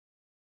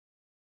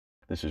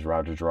This is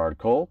Roger Gerard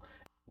Cole.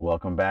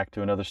 Welcome back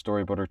to another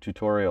Storyboarder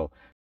tutorial.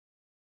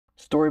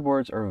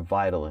 Storyboards are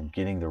vital in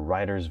getting the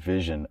writer's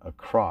vision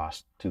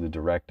across to the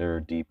director,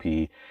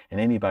 DP, and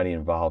anybody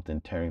involved in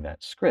turning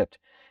that script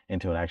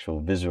into an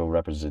actual visual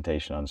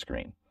representation on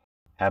screen.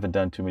 Haven't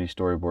done too many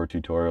storyboard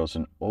tutorials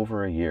in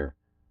over a year.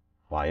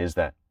 Why is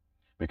that?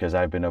 Because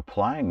I've been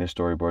applying the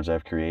storyboards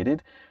I've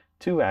created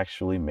to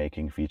actually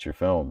making feature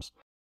films.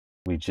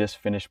 We just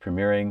finished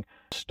premiering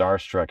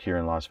Starstruck here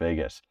in Las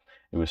Vegas.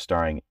 It was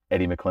starring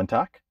Eddie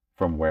McClintock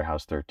from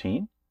Warehouse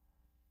 13,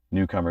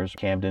 newcomers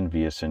Camden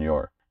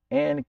Villaseñor,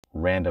 and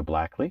Randa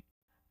Blackley,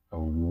 a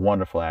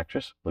wonderful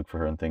actress. Look for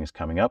her in things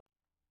coming up.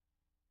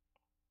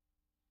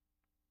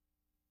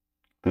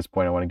 At this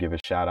point, I want to give a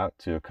shout out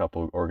to a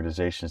couple of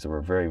organizations that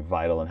were very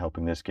vital in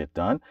helping this get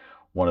done.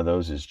 One of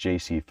those is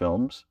JC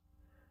Films,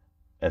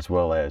 as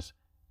well as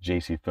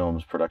JC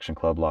Films Production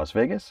Club Las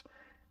Vegas,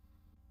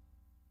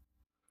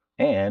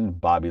 and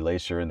Bobby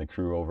Lacer and the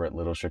crew over at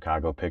Little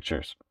Chicago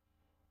Pictures.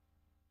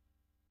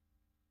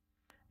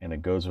 And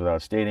it goes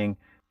without stating,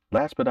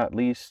 last but not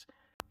least,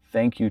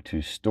 thank you to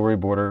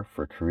Storyboarder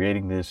for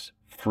creating this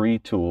free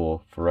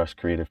tool for us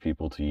creative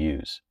people to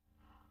use.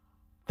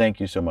 Thank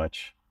you so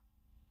much.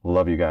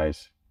 Love you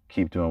guys.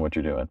 Keep doing what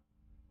you're doing.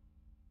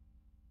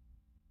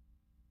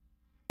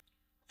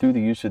 Through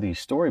the use of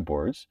these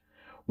storyboards,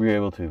 we were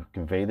able to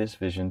convey this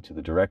vision to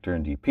the director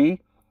and DP.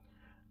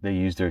 They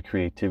used their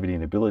creativity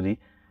and ability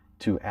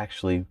to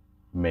actually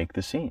make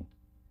the scene.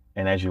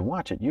 And as you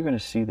watch it, you're going to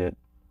see that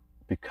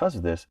because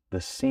of this, the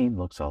scene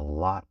looks a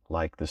lot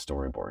like the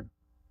storyboard.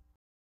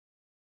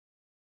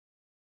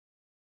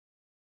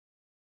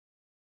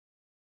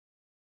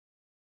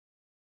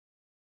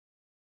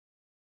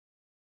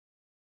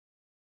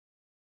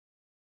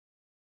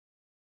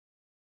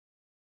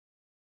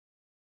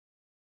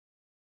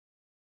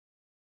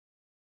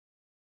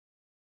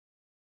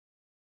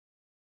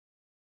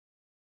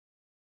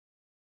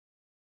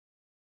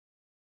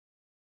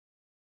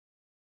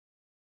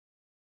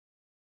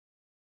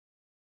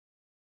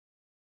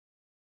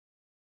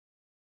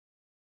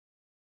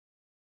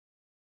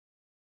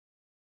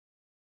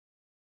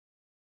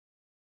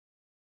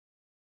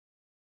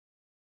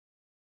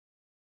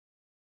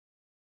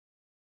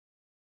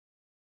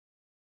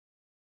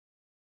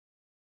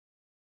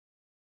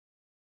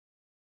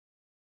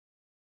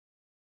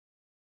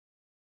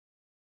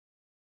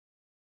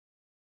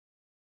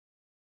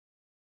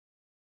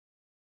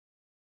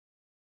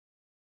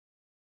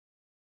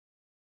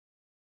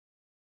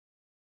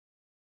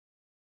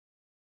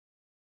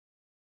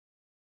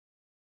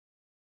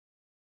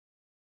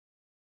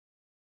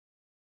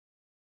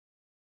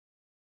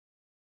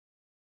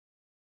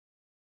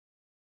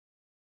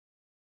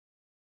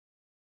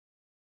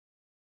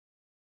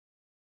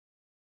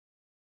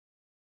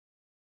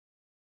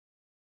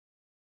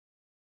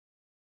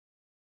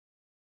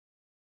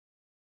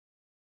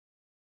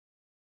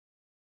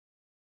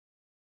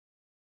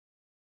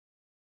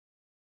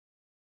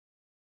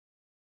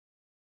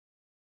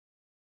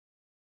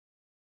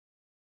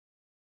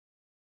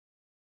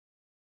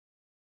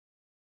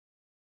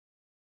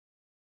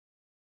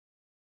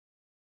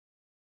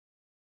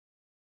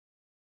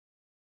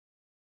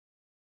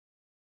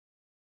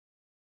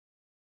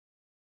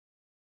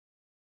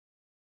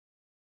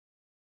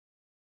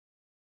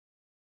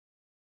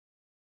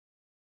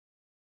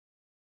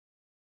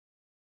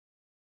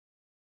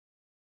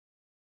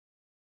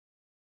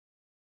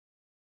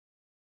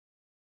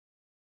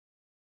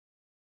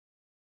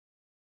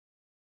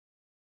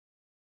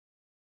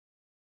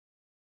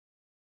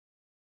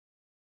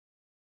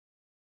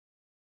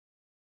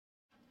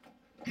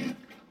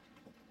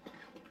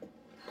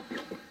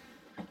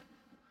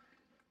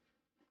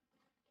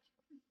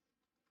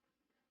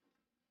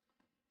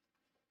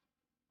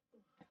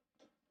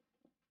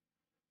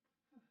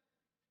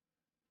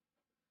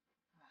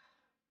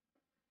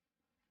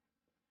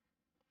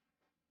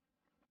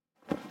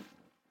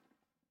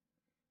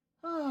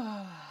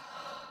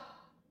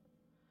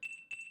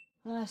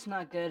 That's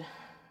not good.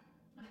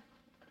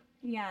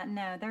 Yeah,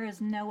 no, there is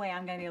no way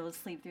I'm gonna be able to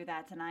sleep through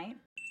that tonight.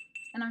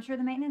 And I'm sure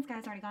the maintenance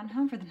guy's already gone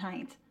home for the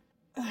night.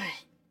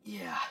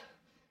 Yeah.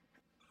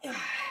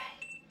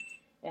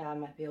 Yeah, I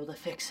might be able to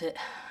fix it.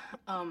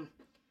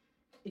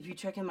 If you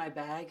check in my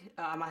bag,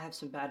 I might have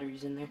some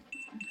batteries in there.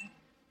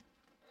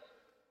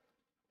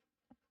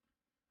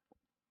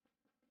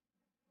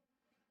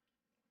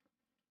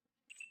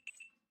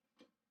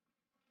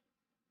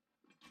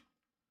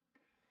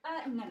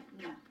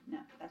 No,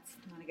 that's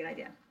not a good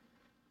idea.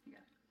 Yeah.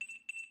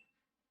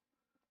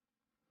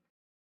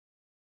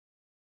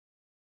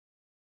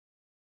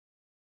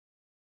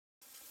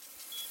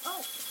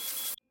 Oh!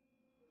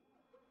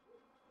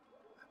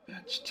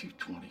 That's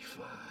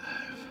 225.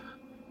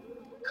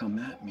 Come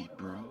at me,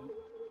 bro.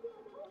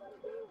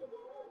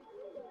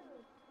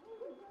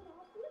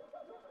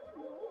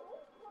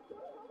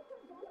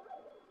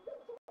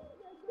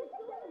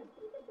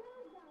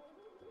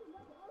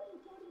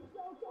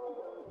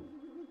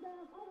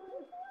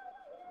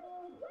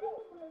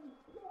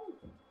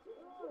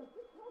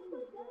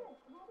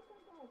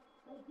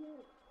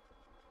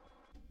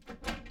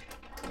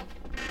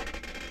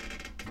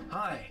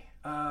 Hi.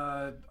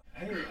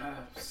 Hey,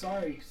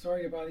 sorry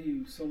to bother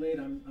you so late.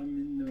 I'm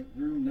in the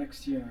room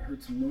next to you and I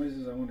heard some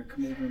noises. I want to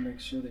come over and make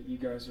sure that you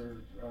guys are,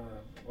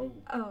 whoa.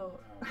 Oh,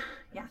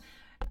 yeah.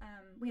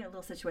 We had a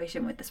little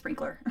situation with the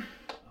sprinkler.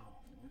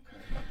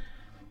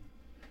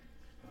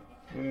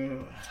 Okay.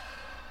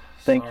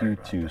 Thank Sorry you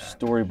about to that.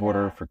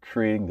 Storyboarder Yeah. for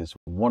creating this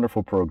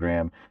wonderful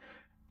program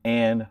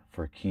and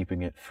for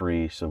keeping it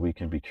free so we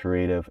can be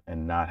creative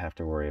and not have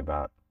to worry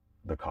about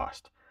the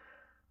cost.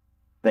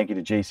 Thank you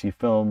to JC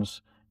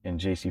Films and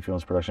JC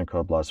Films Production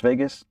Club Las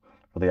Vegas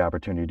for the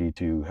opportunity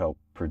to help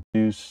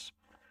produce,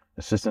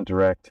 assistant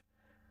direct,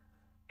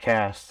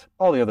 cast,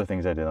 all the other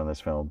things I did on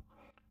this film.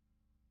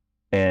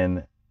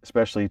 And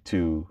especially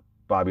to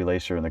Bobby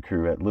Lacer and the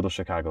crew at Little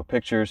Chicago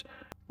Pictures.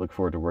 Look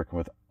forward to working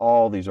with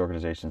all these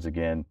organizations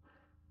again.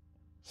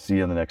 See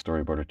you on the next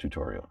Storyboarder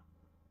tutorial.